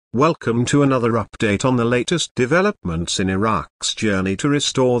Welcome to another update on the latest developments in Iraq's journey to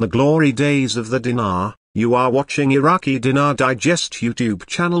restore the glory days of the dinar. You are watching Iraqi Dinar Digest YouTube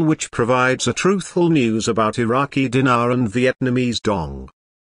channel, which provides a truthful news about Iraqi dinar and Vietnamese dong.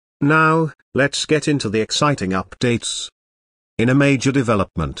 Now, let's get into the exciting updates. In a major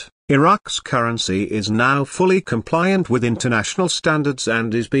development, Iraq's currency is now fully compliant with international standards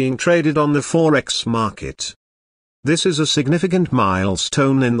and is being traded on the forex market. This is a significant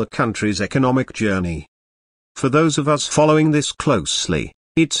milestone in the country's economic journey. For those of us following this closely,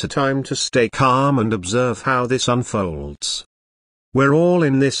 it's a time to stay calm and observe how this unfolds. We're all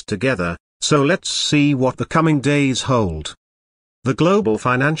in this together, so let's see what the coming days hold. The global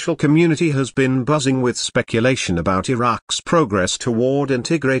financial community has been buzzing with speculation about Iraq's progress toward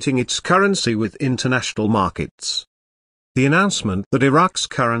integrating its currency with international markets. The announcement that Iraq's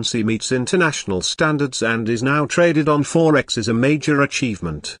currency meets international standards and is now traded on forex is a major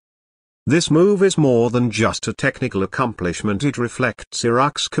achievement. This move is more than just a technical accomplishment. It reflects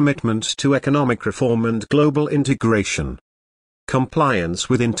Iraq's commitment to economic reform and global integration. Compliance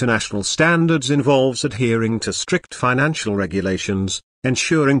with international standards involves adhering to strict financial regulations,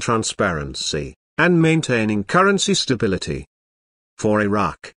 ensuring transparency, and maintaining currency stability. For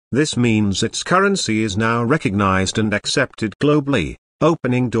Iraq, this means its currency is now recognized and accepted globally,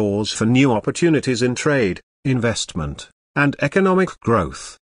 opening doors for new opportunities in trade, investment, and economic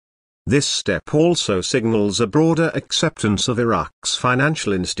growth. This step also signals a broader acceptance of Iraq's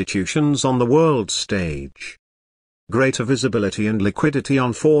financial institutions on the world stage. Greater visibility and liquidity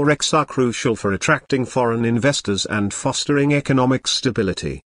on forex are crucial for attracting foreign investors and fostering economic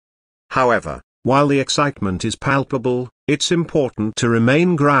stability. However, while the excitement is palpable, it's important to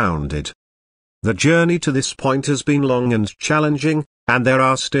remain grounded. The journey to this point has been long and challenging, and there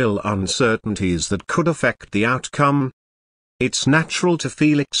are still uncertainties that could affect the outcome. It's natural to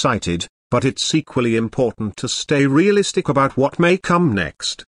feel excited, but it's equally important to stay realistic about what may come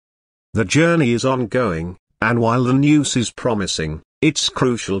next. The journey is ongoing, and while the news is promising, it's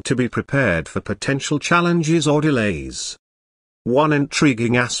crucial to be prepared for potential challenges or delays. One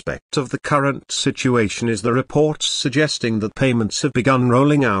intriguing aspect of the current situation is the reports suggesting that payments have begun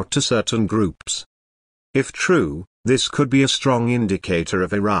rolling out to certain groups. If true, this could be a strong indicator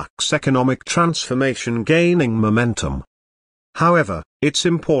of Iraq's economic transformation gaining momentum. However, it's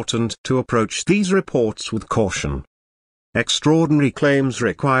important to approach these reports with caution. Extraordinary claims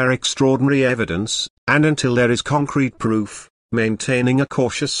require extraordinary evidence, and until there is concrete proof, maintaining a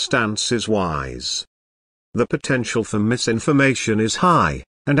cautious stance is wise. The potential for misinformation is high,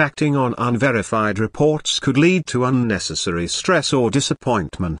 and acting on unverified reports could lead to unnecessary stress or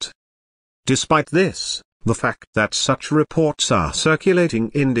disappointment. Despite this, the fact that such reports are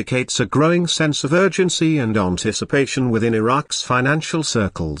circulating indicates a growing sense of urgency and anticipation within Iraq's financial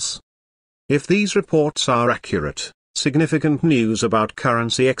circles. If these reports are accurate, significant news about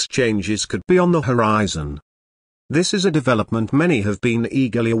currency exchanges could be on the horizon. This is a development many have been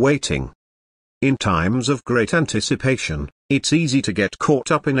eagerly awaiting. In times of great anticipation, it's easy to get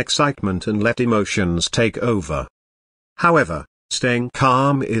caught up in excitement and let emotions take over. However, staying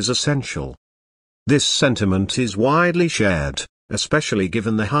calm is essential. This sentiment is widely shared, especially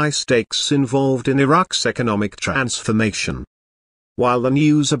given the high stakes involved in Iraq's economic transformation. While the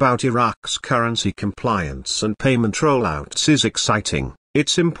news about Iraq's currency compliance and payment rollouts is exciting,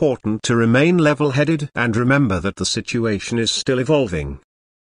 it's important to remain level-headed and remember that the situation is still evolving.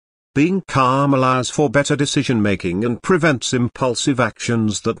 Being calm allows for better decision-making and prevents impulsive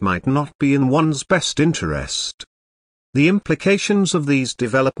actions that might not be in one's best interest. The implications of these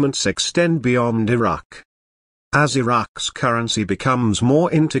developments extend beyond Iraq. As Iraq's currency becomes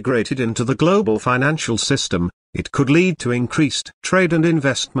more integrated into the global financial system, it could lead to increased trade and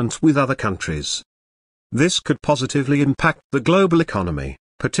investment with other countries. This could positively impact the global economy,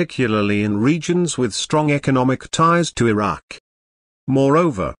 particularly in regions with strong economic ties to Iraq.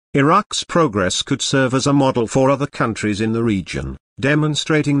 Moreover, Iraq's progress could serve as a model for other countries in the region,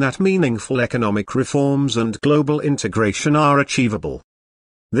 demonstrating that meaningful economic reforms and global integration are achievable.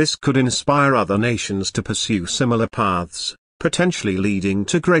 This could inspire other nations to pursue similar paths, potentially leading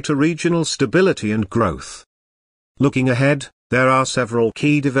to greater regional stability and growth. Looking ahead, there are several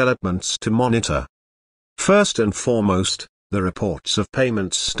key developments to monitor. First and foremost, the reports of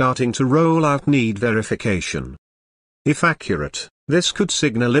payments starting to roll out need verification. If accurate, this could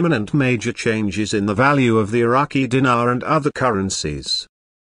signal imminent major changes in the value of the Iraqi dinar and other currencies.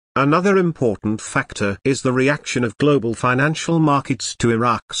 Another important factor is the reaction of global financial markets to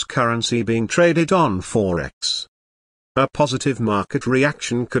Iraq's currency being traded on forex. A positive market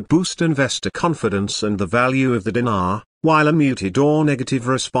reaction could boost investor confidence and the value of the dinar, while a muted or negative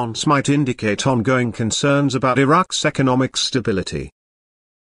response might indicate ongoing concerns about Iraq's economic stability.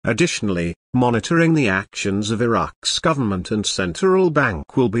 Additionally, monitoring the actions of Iraq's government and central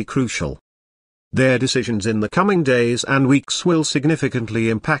bank will be crucial. Their decisions in the coming days and weeks will significantly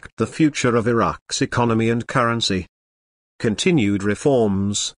impact the future of Iraq's economy and currency. Continued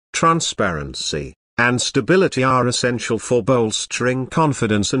reforms, transparency, and stability are essential for bolstering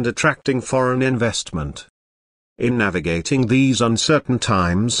confidence and attracting foreign investment. In navigating these uncertain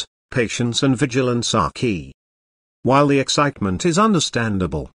times, patience and vigilance are key. While the excitement is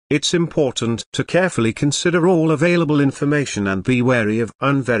understandable, it's important to carefully consider all available information and be wary of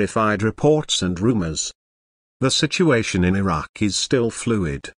unverified reports and rumors. The situation in Iraq is still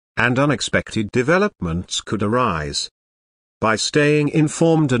fluid, and unexpected developments could arise. By staying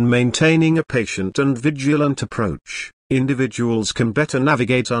informed and maintaining a patient and vigilant approach, individuals can better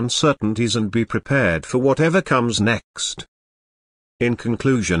navigate uncertainties and be prepared for whatever comes next. In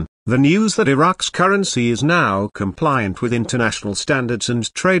conclusion, the news that Iraq's currency is now compliant with international standards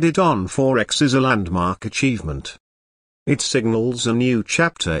and traded on Forex is a landmark achievement. It signals a new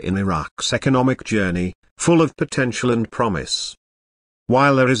chapter in Iraq's economic journey, full of potential and promise.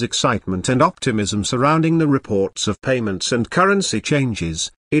 While there is excitement and optimism surrounding the reports of payments and currency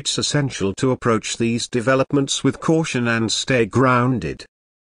changes, it's essential to approach these developments with caution and stay grounded.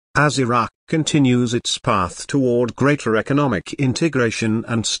 As Iraq continues its path toward greater economic integration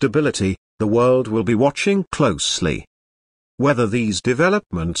and stability, the world will be watching closely. Whether these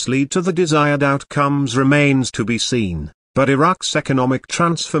developments lead to the desired outcomes remains to be seen, but Iraq's economic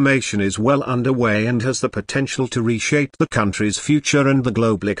transformation is well underway and has the potential to reshape the country's future and the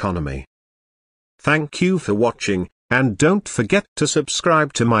global economy. Thank you for watching, and don't forget to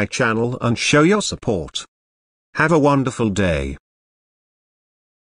subscribe to my channel and show your support. Have a wonderful day.